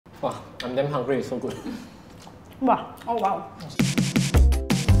Wow, I'm damn hungry, it's so good. Wow. Oh wow.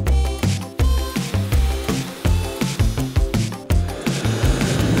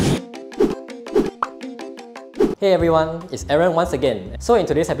 Hey everyone, it's Aaron once again. So in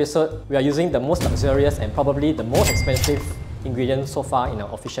today's episode, we are using the most luxurious and probably the most expensive ingredient so far in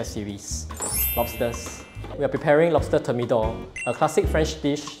our official series, lobsters. We are preparing lobster thermidor, a classic French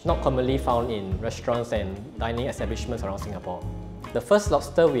dish not commonly found in restaurants and dining establishments around Singapore. The first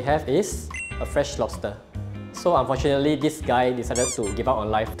lobster we have is a fresh lobster. So unfortunately, this guy decided to give up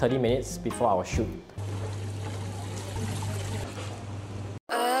on life 30 minutes before our shoot.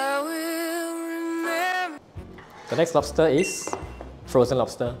 The next lobster is frozen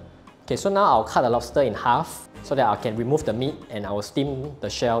lobster. Okay, so now I'll cut the lobster in half so that I can remove the meat and I will steam the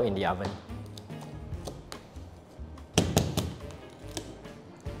shell in the oven.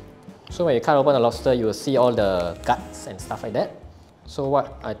 So when you cut open the lobster, you will see all the guts and stuff like that. So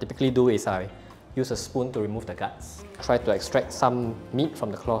what I typically do is I use a spoon to remove the guts. Try to extract some meat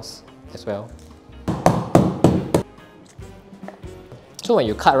from the claws as well. So when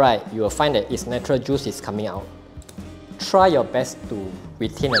you cut right, you will find that its natural juice is coming out. Try your best to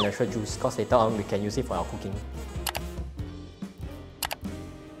retain the natural juice because later on we can use it for our cooking.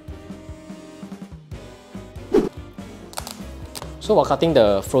 So while cutting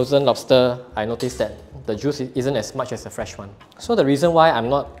the frozen lobster, I noticed that the juice isn't as much as the fresh one. So the reason why I'm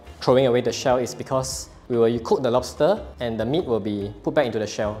not throwing away the shell is because we will cook the lobster and the meat will be put back into the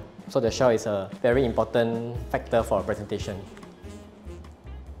shell. So the shell is a very important factor for our presentation.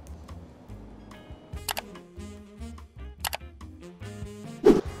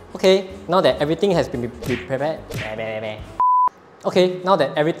 Okay, now that everything has been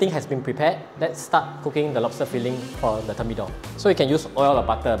prepared, let's start cooking the lobster filling for the thermidor. So you can use oil or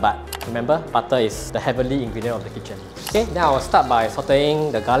butter, but remember, butter is the heavenly ingredient of the kitchen. Okay, then I will start by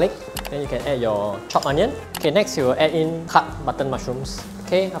sauteing the garlic. Then you can add your chopped onion. Okay, next you will add in cut button mushrooms.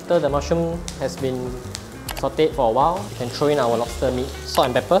 Okay, after the mushroom has been sauteed for a while, you can throw in our lobster meat, salt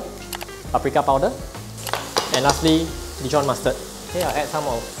and pepper, paprika powder, and lastly, Dijon mustard. Okay, I'll add some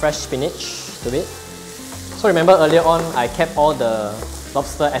of fresh spinach to it. So remember earlier on, I kept all the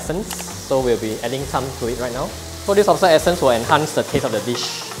lobster essence, so we'll be adding some to it right now. So this lobster essence will enhance the taste of the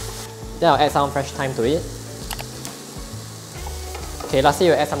dish. Then I'll add some fresh thyme to it. Okay, lastly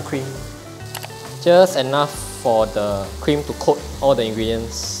we'll add some cream. Just enough for the cream to coat all the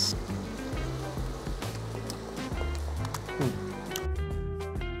ingredients.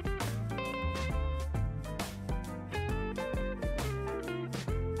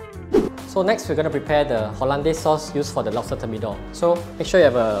 So next we're going to prepare the hollandaise sauce used for the lobster thermidor. So make sure you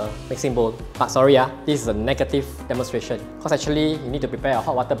have a mixing bowl. But sorry, this is a negative demonstration because actually you need to prepare a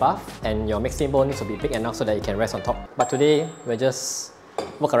hot water bath and your mixing bowl needs to be big enough so that it can rest on top. But today we'll just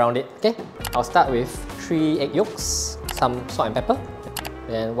work around it. Okay, I'll start with 3 egg yolks, some salt and pepper,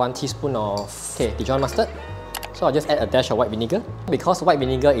 and 1 teaspoon of Dijon mustard. So I'll just add a dash of white vinegar. Because white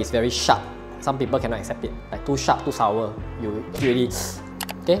vinegar is very sharp, some people cannot accept it. Like too sharp, too sour, you really...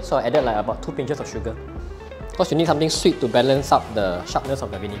 Okay, so I added like about 2 pinches of sugar because you need something sweet to balance up the sharpness of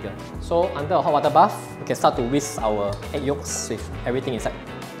the vinegar. So under a hot water bath, we can start to whisk our egg yolks with everything inside.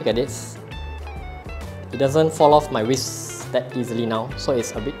 Look at this. It doesn't fall off my whisk that easily now, so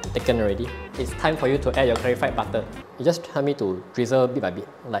it's a bit thicken already. It's time for you to add your clarified butter. You just help me to drizzle bit by bit,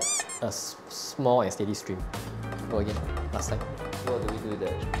 like a small and steady stream. Go again, last time. How do we do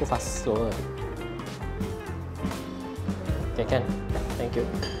that? Too fast, slower a bit. Okay, can. Thank you.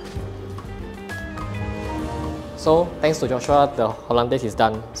 So, thanks to Joshua, the hollandaise is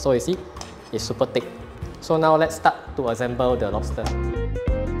done. So you see, it's super thick. So now let's start to assemble the lobster.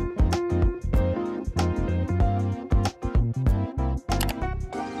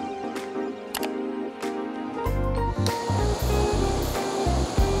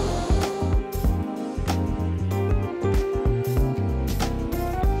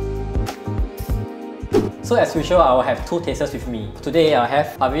 So as usual, I will have 2 tasters with me. Today I'll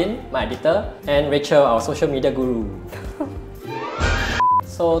have Pavin, my editor, and Rachel, our social media guru.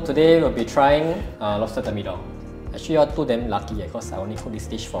 So today we'll be trying lobster thermidor. Actually, you're too damn lucky because I only cook this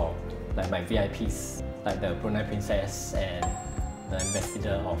dish for like my VIPs, like the Brunei princess and the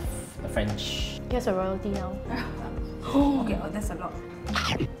ambassador of the French. Here's a royalty now. Okay, oh, that's a lot.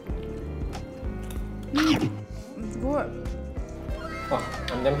 It's good. Wow,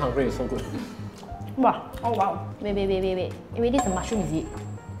 I'm damn hungry, it's so good. Wow. Oh wow. Wait. Wait, this is a mushroom, is it?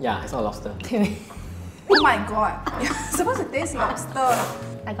 Yeah, it's not lobster. Oh my god. You're supposed to taste lobster.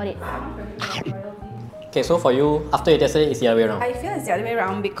 I got it. Okay, so for you, after you tasted it, it's the other way around. I feel it's the other way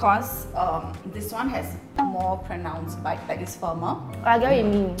around because this one has more pronounced bite, like it's firmer. I get what you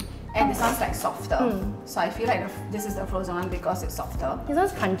mean. And this one's like softer. So I feel like this is the frozen one because it's softer. This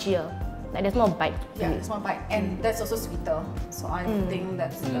one's crunchier. Like there's more bite. Yeah, there's more bite. And that's also sweeter. So I think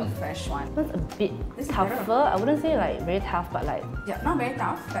that's the fresh one. This one's a bit This is tougher. better. I wouldn't say like very tough, but like Yeah, not very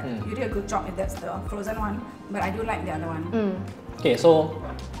tough, but you did a good job if that's the frozen one. But I do like the other one. Okay, so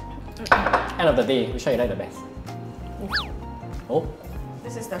end of the day, which one you like the best? Oh,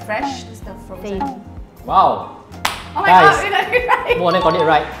 This is the fresh, this is the frozen. same. wow! Oh my Guys. god, we got it right! More than got it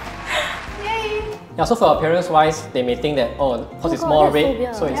right. Yay! Yeah, so for appearance wise, they may think that, oh, because it's God, more that's so red,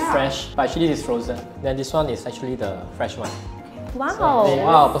 weird. so it's Yeah. fresh. But actually this is frozen. Then this one is actually the fresh one. Wow.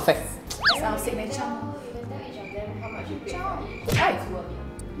 Wow, perfect. It's our signature.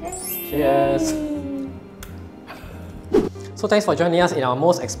 Cheers! So thanks for joining us in our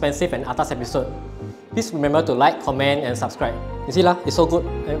most expensive and atas episode. Please remember to like, comment and subscribe. You see lah, it's so good.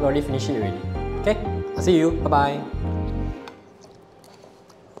 I already finished it already. Okay, I'll see you. Bye-bye.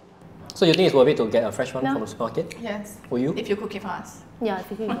 So you think it's worth it to get a fresh one from the supermarket? Yes. Will you? If you cook it for us. Yeah, I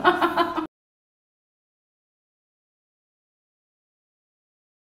think